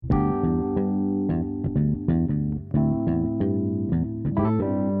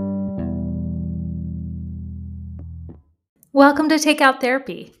Welcome to Takeout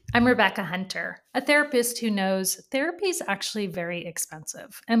Therapy. I'm Rebecca Hunter, a therapist who knows therapy is actually very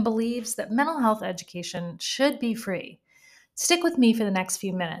expensive and believes that mental health education should be free. Stick with me for the next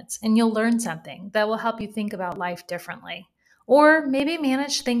few minutes and you'll learn something that will help you think about life differently or maybe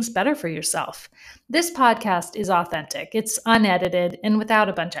manage things better for yourself. This podcast is authentic, it's unedited, and without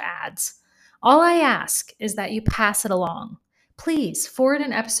a bunch of ads. All I ask is that you pass it along. Please forward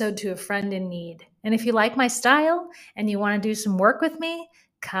an episode to a friend in need. And if you like my style and you want to do some work with me,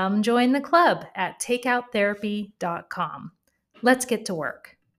 come join the club at takeouttherapy.com. Let's get to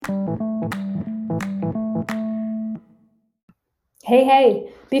work.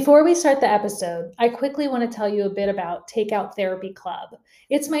 Hey, before we start the episode, I quickly want to tell you a bit about Takeout Therapy Club.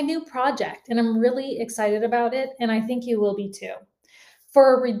 It's my new project and I'm really excited about it, and I think you will be too.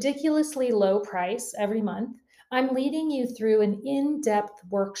 For a ridiculously low price every month, I'm leading you through an in-depth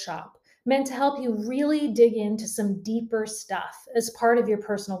workshop meant to help you really dig into some deeper stuff as part of your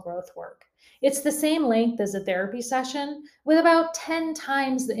personal growth work. It's the same length as a therapy session, with about 10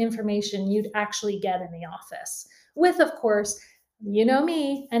 times the information you'd actually get in the office, with, of course, you know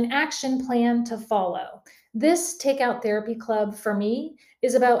me, an action plan to follow. This Takeout Therapy Club for me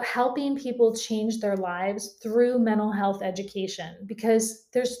is about helping people change their lives through mental health education because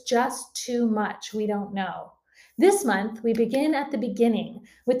there's just too much we don't know. This month, we begin at the beginning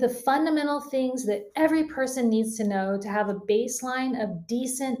with the fundamental things that every person needs to know to have a baseline of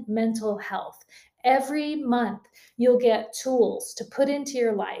decent mental health. Every month, you'll get tools to put into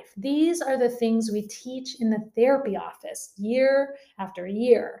your life. These are the things we teach in the therapy office year after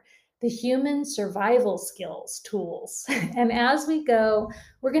year, the human survival skills tools. And as we go,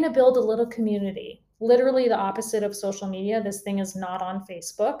 we're going to build a little community, literally the opposite of social media. This thing is not on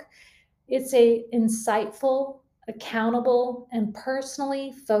Facebook. It's a insightful, accountable, and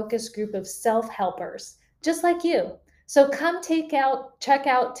personally focused group of self-helpers, just like you. So come check out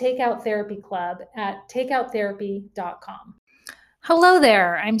Takeout Therapy Club at takeouttherapy.com. Hello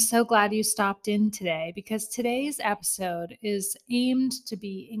there. I'm so glad you stopped in today because today's episode is aimed to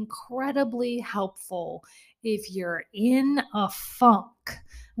be incredibly helpful if you're in a funk,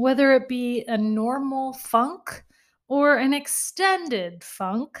 whether it be a normal funk or an extended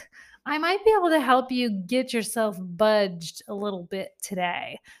funk. I might be able to help you get yourself budged a little bit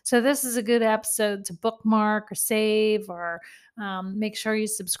today. So, this is a good episode to bookmark or save or make sure you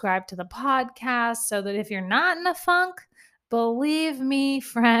subscribe to the podcast so that if you're not in a funk, believe me,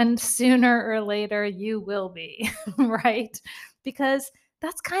 friend, sooner or later you will be, right? Because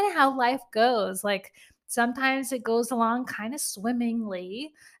that's kind of how life goes. Like sometimes it goes along kind of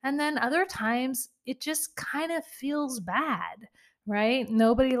swimmingly, and then other times it just kind of feels bad, right?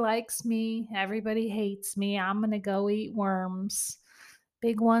 Nobody likes me. Everybody hates me. I'm going to go eat worms.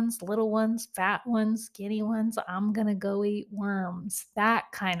 Big ones, little ones, fat ones, skinny ones. I'm going to go eat worms. That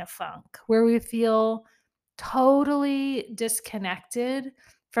kind of funk where we feel totally disconnected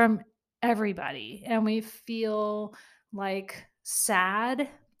from everybody and we feel like sad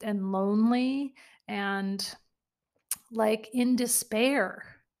and lonely and like in despair.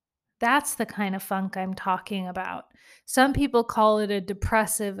 That's the kind of funk I'm talking about. Some people call it a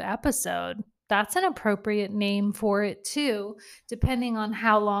depressive episode. That's an appropriate name for it too, depending on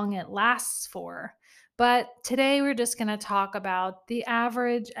how long it lasts for. But today we're just going to talk about the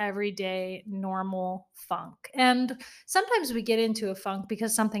average, everyday, normal funk. And sometimes we get into a funk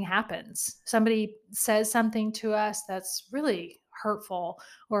because something happens. Somebody says something to us that's really hurtful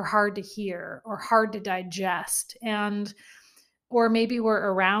or hard to hear or hard to digest. Or maybe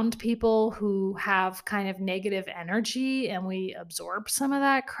we're around people who have kind of negative energy and we absorb some of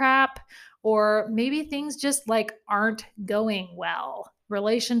that crap. Or maybe things just like aren't going well.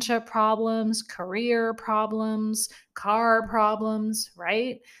 Relationship problems, career problems, car problems,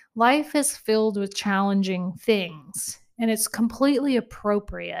 right? Life is filled with challenging things, and it's completely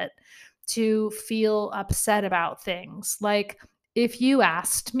appropriate to feel upset about things. Like if you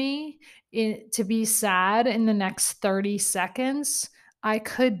asked me to be sad in the next 30 seconds, I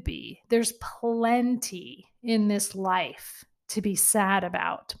could be. There's plenty in this life to be sad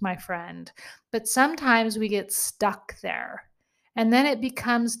about, my friend. But sometimes we get stuck there and then it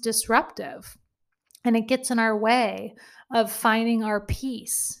becomes disruptive and it gets in our way of finding our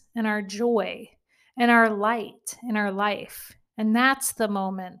peace and our joy and our light in our life. And that's the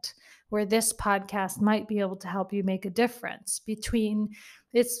moment where this podcast might be able to help you make a difference between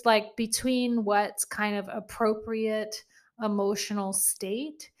what's kind of appropriate emotional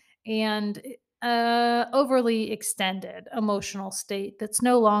state and overly extended emotional state that's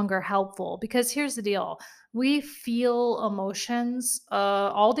no longer helpful. Because here's the deal: we feel emotions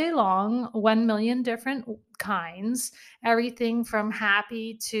all day long, 1 million different kinds, everything from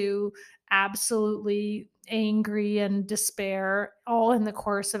happy to absolutely angry and despair, all in the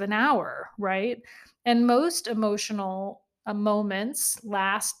course of an hour, right? And most emotional moments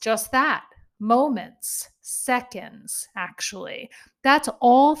last just that, moments, seconds, actually. That's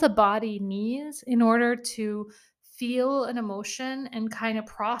all the body needs in order to feel an emotion and kind of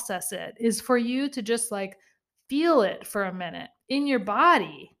process it, is for you to just like feel it for a minute in your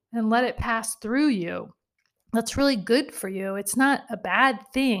body and let it pass through you. That's really good for you. It's not a bad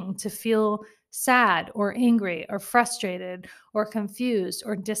thing to feel sad or angry or frustrated or confused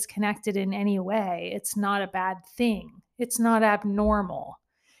or disconnected in any way. It's not a bad thing. It's not abnormal.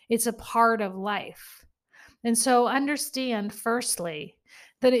 It's a part of life. And so understand, firstly,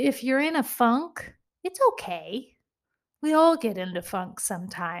 that if you're in a funk, it's okay. We all get into funk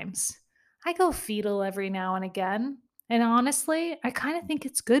sometimes. I go fetal every now and again. And honestly, I kind of think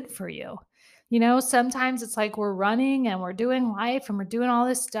it's good for you. Sometimes it's like we're running and we're doing life and we're doing all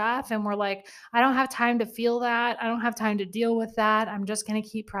this stuff. And we're like, I don't have time to feel that. I don't have time to deal with that. I'm just going to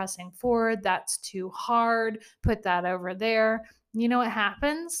keep pressing forward. That's too hard. Put that over there. You know what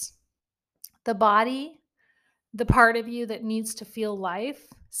happens? The body, the part of you that needs to feel life,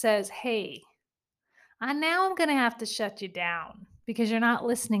 says, hey, now I'm going to have to shut you down because you're not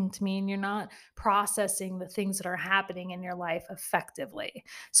listening to me and you're not processing the things that are happening in your life effectively.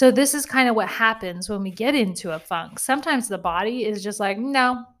 So, this is kind of what happens when we get into a funk. Sometimes the body is just like,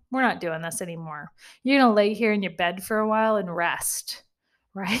 no, we're not doing this anymore. You're going to lay here in your bed for a while and rest.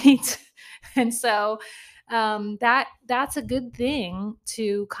 Right. And so, that's a good thing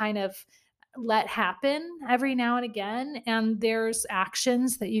to kind of let happen every now and again. And there's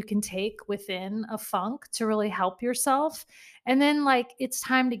actions that you can take within a funk to really help yourself. And then, like, it's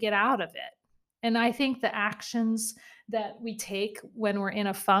time to get out of it. And I think the actions that we take when we're in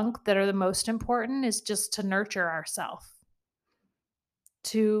a funk that are the most important is just to nurture ourselves,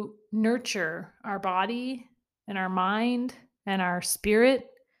 to nurture our body and our mind and our spirit,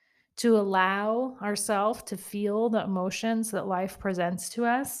 to allow ourselves to feel the emotions that life presents to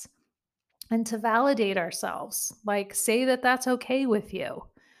us, and to validate ourselves. Like, say that that's okay with you.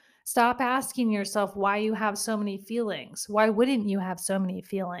 Stop asking yourself why you have so many feelings. Why wouldn't you have so many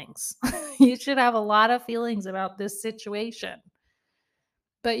feelings? You should have a lot of feelings about this situation,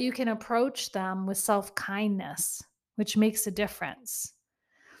 but you can approach them with self kindness, which makes a difference.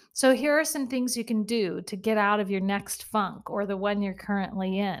 So, here are some things you can do to get out of your next funk or the one you're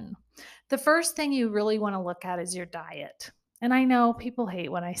currently in. The first thing you really want to look at is your diet. And I know people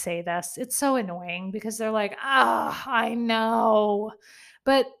hate when I say this. It's so annoying because they're like, I know.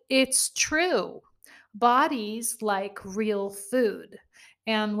 But it's true. Bodies like real food.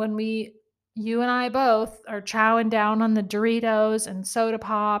 And when you and I both are chowing down on the Doritos and soda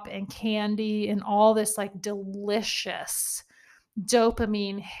pop and candy and all this like delicious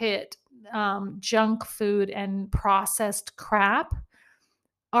dopamine hit junk food and processed crap,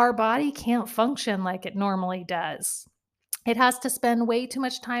 our body can't function like it normally does. It has to spend way too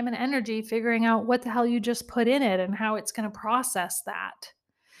much time and energy figuring out what the hell you just put in it and how it's going to process that.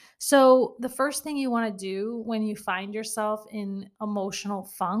 So, the first thing you want to do when you find yourself in emotional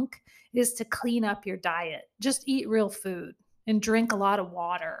funk is to clean up your diet. Just eat real food and drink a lot of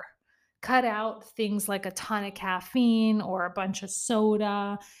water. Cut out things like a ton of caffeine or a bunch of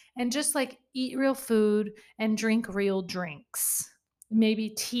soda, and just like eat real food and drink real drinks. Maybe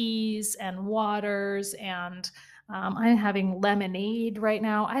teas and waters. And I'm having lemonade right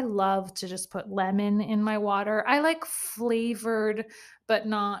now. I love to just put lemon in my water. I like flavored but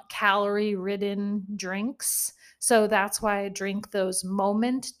not calorie ridden drinks. So that's why I drink those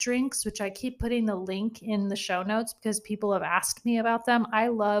Moment drinks, which I keep putting the link in the show notes because people have asked me about them. I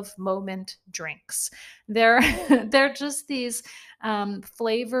love Moment drinks. They're they're just these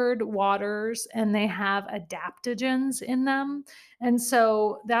flavored waters, and they have adaptogens in them. And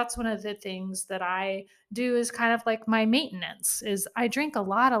so that's one of the things that I do is kind of like my maintenance is I drink a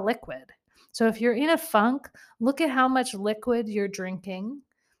lot of liquid. So if you're in a funk, look at how much liquid you're drinking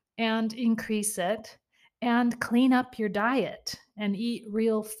and increase it, and clean up your diet and eat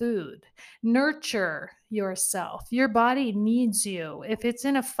real food. Nurture yourself. Your body needs you. If it's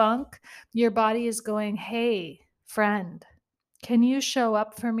in a funk, your body is going, hey, friend, can you show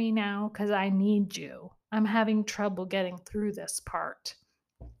up for me now? Because I need you. I'm having trouble getting through this part.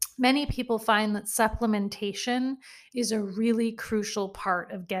 Many people find that supplementation is a really crucial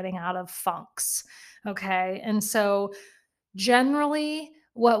part of getting out of funks. Okay. And so, generally,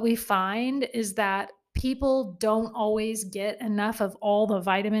 What we find is that people don't always get enough of all the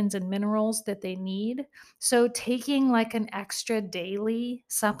vitamins and minerals that they need. So taking like an extra daily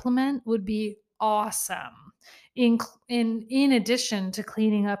supplement would be awesome. In addition to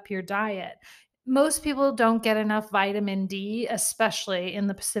cleaning up your diet. Most people don't get enough vitamin D, especially in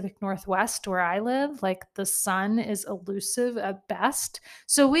the Pacific Northwest where I live. Like the sun is elusive at best.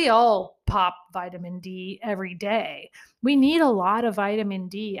 So we all pop vitamin D every day. We need a lot of vitamin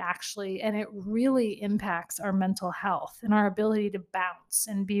D actually, and it really impacts our mental health and our ability to bounce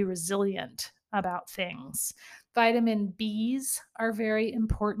and be resilient about things. Vitamin Bs are very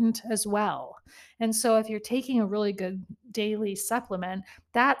important as well. And so, if you're taking a really good daily supplement,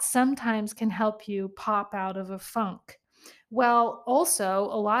 that sometimes can help you pop out of a funk. Well, also,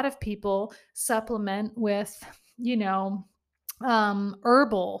 a lot of people supplement with, you know,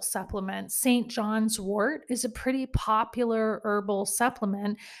 herbal supplements. St. John's wort is a pretty popular herbal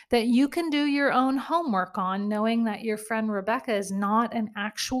supplement that you can do your own homework on, knowing that your friend Rebecca is not an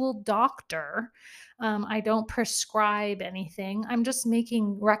actual doctor. I don't prescribe anything. I'm just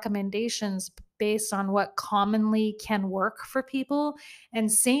making recommendations based on what commonly can work for people.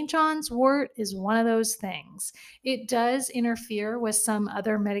 And St. John's wort is one of those things. It does interfere with some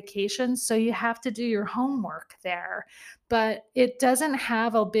other medications, so you have to do your homework there, but it doesn't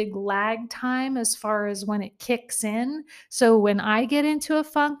have a big lag time as far as when it kicks in. So when I get into a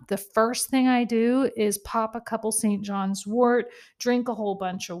funk, the first thing I do is pop a couple St. John's wort, drink a whole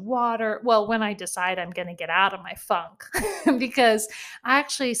bunch of water. Well, when I decide I'm going to get out of my funk, because I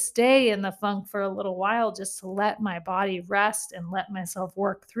actually stay in the funk for a little while just to let my body rest and let myself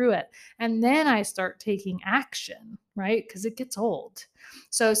work through it. And then I start taking action, right? Because it gets old.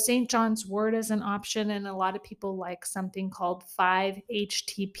 So St. John's wort is an option, and a lot of people like something called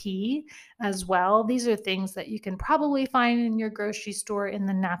 5-HTP as well. These are things that you can probably find in your grocery store in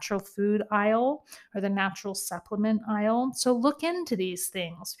the natural food aisle or the natural supplement aisle. So look into these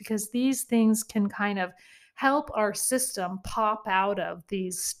things because these things can kind of help our system pop out of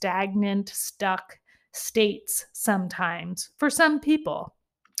these stagnant, stuck states sometimes for some people,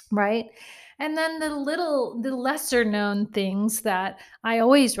 right? And then the lesser known things that I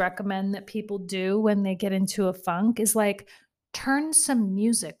always recommend that people do when they get into a funk is like turn some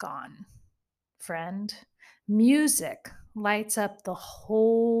music on, friend. Music lights up the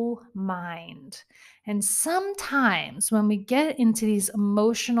whole mind. And sometimes when we get into these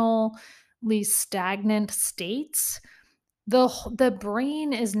emotionally stagnant states, the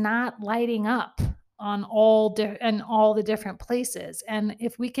brain is not lighting up on all the different places, and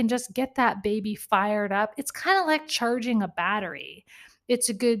if we can just get that baby fired up, it's kind of like charging a battery. It's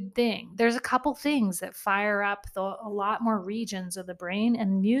a good thing. There's a couple things that fire up a lot more regions of the brain,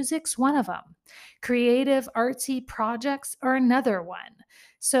 and music's one of them. Creative artsy projects are another one.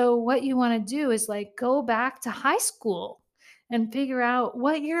 So what you want to do is like go back to high school and figure out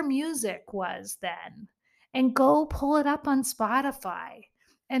what your music was then, and go pull it up on Spotify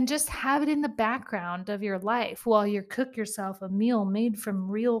and just have it in the background of your life while you cook yourself a meal made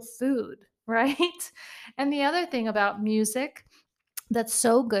from real food, right? And the other thing about music that's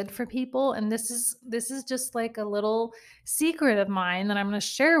so good for people, and this is just like a little secret of mine that I'm going to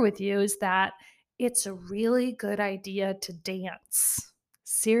share with you, is that it's a really good idea to dance.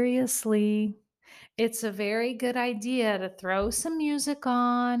 Seriously, it's a very good idea to throw some music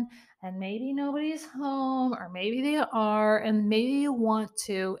on, and maybe nobody's home, or maybe they are, and maybe you want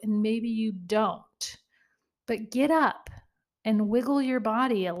to, and maybe you don't. But get up and wiggle your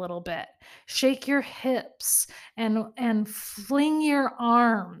body a little bit. Shake your hips and fling your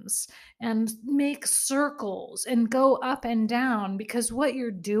arms and make circles and go up and down, because what you're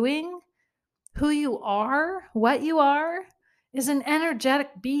doing, who you are, what you are, is an energetic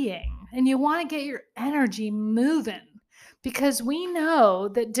being. And you want to get your energy moving, because we know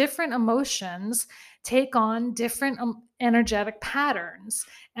that different emotions take on different energetic patterns.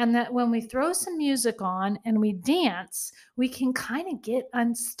 And that when we throw some music on and we dance, we can kind of get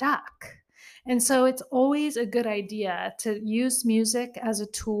unstuck. And so it's always a good idea to use music as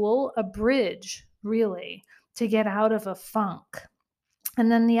a tool, a bridge, really, to get out of a funk.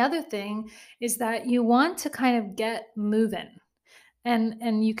 And then the other thing is that you want to kind of get moving.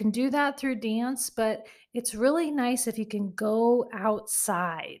 And you can do that through dance, but it's really nice if you can go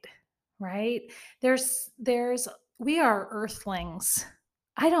outside, right? There's we are earthlings.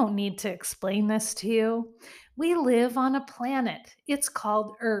 I don't need to explain this to you. We live on a planet. It's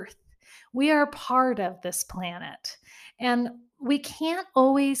called Earth. We are part of this planet. And we can't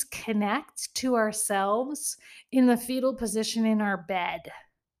always connect to ourselves in the fetal position in our bed.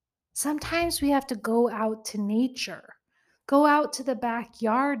 Sometimes we have to go out to nature, Go out to the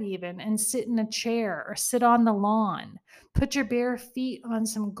backyard even and sit in a chair or sit on the lawn. Put your bare feet on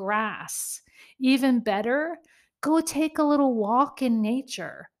some grass. Even better, go take a little walk in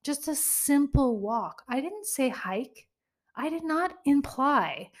nature. Just a simple walk. I didn't say hike. I did not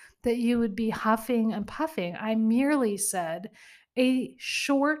imply that you would be huffing and puffing. I merely said a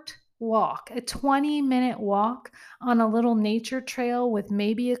short walk, a 20-minute walk on a little nature trail with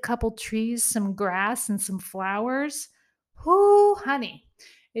maybe a couple trees, some grass, and some flowers. Whoo, honey,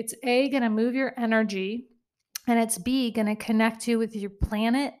 it's A, going to move your energy, and it's B, going to connect you with your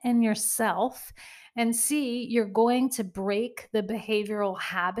planet and yourself. And C, you're going to break the behavioral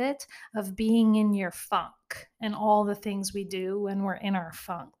habit of being in your funk and all the things we do when we're in our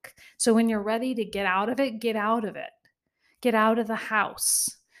funk. So when you're ready to get out of it, get out of it. Get out of the house.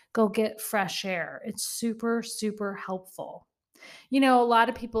 Go get fresh air. It's super, super helpful. A lot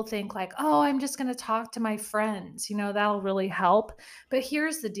of people think like, oh, I'm just going to talk to my friends. That'll really help. But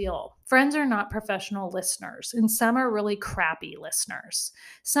here's the deal: friends are not professional listeners, and some are really crappy listeners.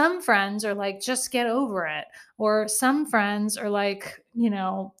 Some friends are like, just get over it. Or some friends are like,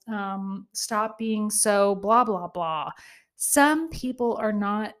 stop being so blah, blah, blah. Some people are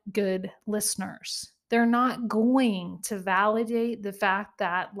not good listeners. They're not going to validate the fact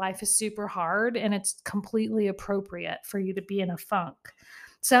that life is super hard and it's completely appropriate for you to be in a funk.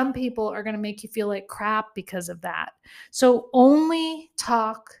 Some people are going to make you feel like crap because of that. So only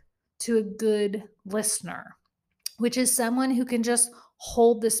talk to a good listener, which is someone who can just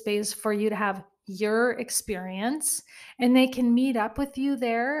hold the space for you to have your experience, and they can meet up with you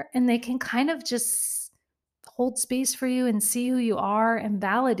there and they can kind of just hold space for you and see who you are and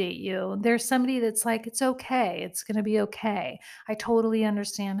validate you. There's somebody that's like, it's okay. It's going to be okay. I totally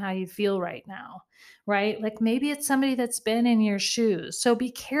understand how you feel right now, right? Like maybe it's somebody that's been in your shoes. So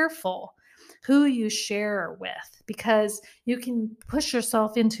be careful who you share with, because you can push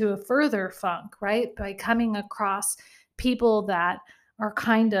yourself into a further funk, right? By coming across people that are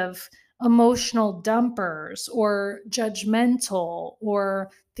kind of emotional dumpers or judgmental or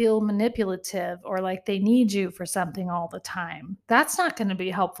feel manipulative or like they need you for something all the time. That's not going to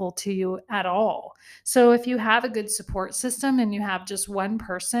be helpful to you at all. So if you have a good support system and you have just one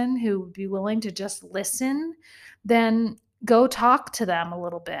person who would be willing to just listen, then go talk to them a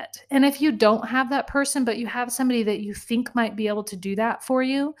little bit. And if you don't have that person, but you have somebody that you think might be able to do that for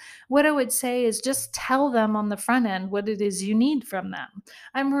you, what I would say is just tell them on the front end what it is you need from them.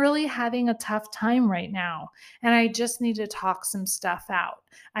 I'm really having a tough time right now, and I just need to talk some stuff out.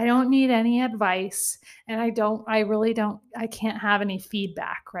 I don't need any advice, and I can't have any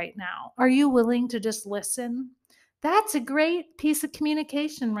feedback right now. Are you willing to just listen? That's a great piece of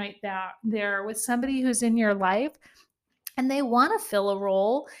communication right there with somebody who's in your life and they want to fill a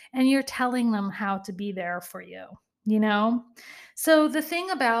role, and you're telling them how to be there for you, you know? So the thing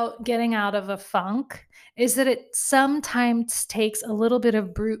about getting out of a funk is that it sometimes takes a little bit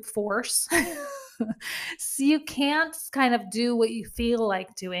of brute force. So you can't kind of do what you feel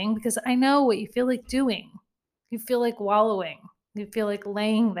like doing, because I know what you feel like doing. You feel like wallowing. You feel like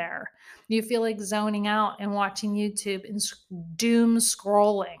laying there. You feel like zoning out and watching YouTube and doom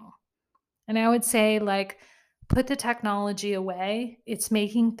scrolling. And I would say, like, put the technology away. It's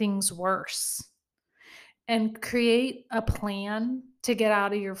making things worse. And create a plan to get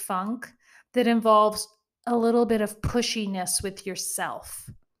out of your funk that involves a little bit of pushiness with yourself.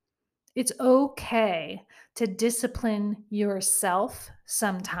 It's okay to discipline yourself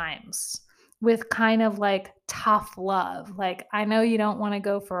sometimes with kind of like tough love. Like, I know you don't want to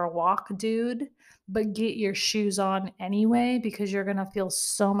go for a walk, dude, but get your shoes on anyway, because you're going to feel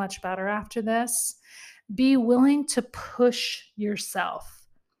so much better after this. Be willing to push yourself.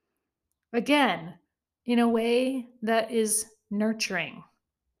 Again, in a way that is nurturing,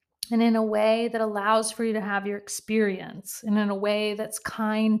 and in a way that allows for you to have your experience, and in a way that's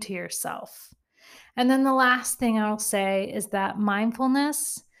kind to yourself. And then the last thing I'll say is that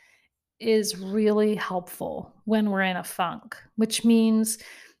mindfulness is really helpful when we're in a funk, which means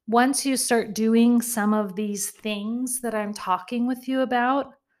once you start doing some of these things that I'm talking with you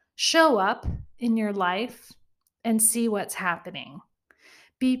about, show up in your life and see what's happening.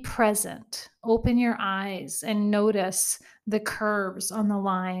 Be present, open your eyes, and notice the curves on the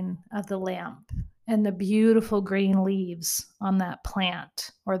line of the lamp and the beautiful green leaves on that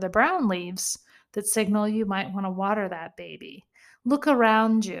plant, or the brown leaves that signal you might want to water that baby. Look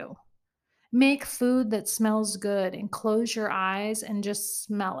around you. Make food that smells good and close your eyes and just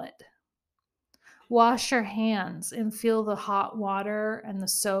smell it. Wash your hands and feel the hot water and the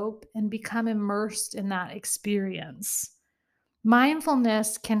soap and become immersed in that experience.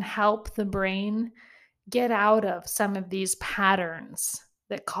 Mindfulness can help the brain get out of some of these patterns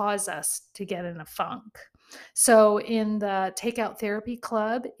that cause us to get in a funk. So, in the Takeout Therapy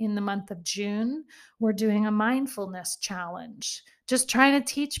Club in the month of June, we're doing a mindfulness challenge, just trying to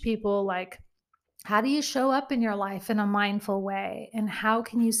teach people like, how do you show up in your life in a mindful way? And how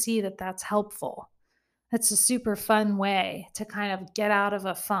can you see that that's helpful? That's a super fun way to kind of get out of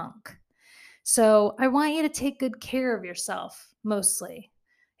a funk. So I want you to take good care of yourself mostly.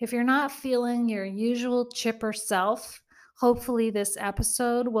 If you're not feeling your usual chipper self, hopefully this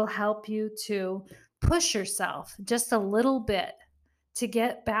episode will help you to push yourself just a little bit to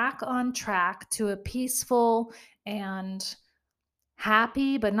get back on track to a peaceful and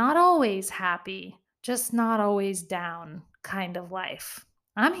happy, but not always happy, just not always down kind of life.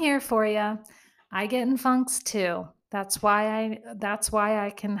 I'm here for you. I get in funks too. That's why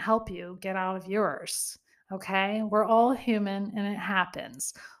I can help you get out of yours. Okay? We're all human and it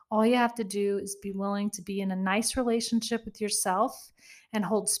happens. All you have to do is be willing to be in a nice relationship with yourself and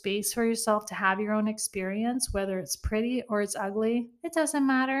hold space for yourself to have your own experience, whether it's pretty or it's ugly. It doesn't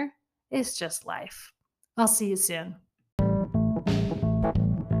matter. It's just life. I'll see you soon.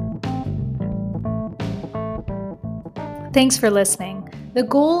 Thanks for listening. The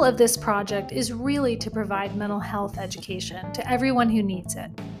goal of this project is really to provide mental health education to everyone who needs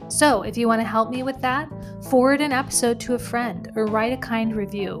it. So, if you want to help me with that, forward an episode to a friend or write a kind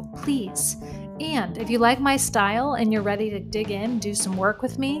review, please. And if you like my style and you're ready to dig in, do some work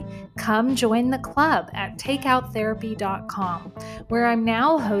with me, come join the club at takeouttherapy.com, where I'm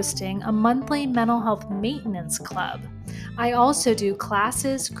now hosting a monthly mental health maintenance club. I also do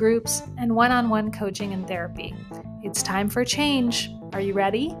classes, groups, and one-on-one coaching and therapy. It's time for change. Are you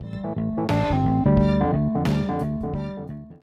ready?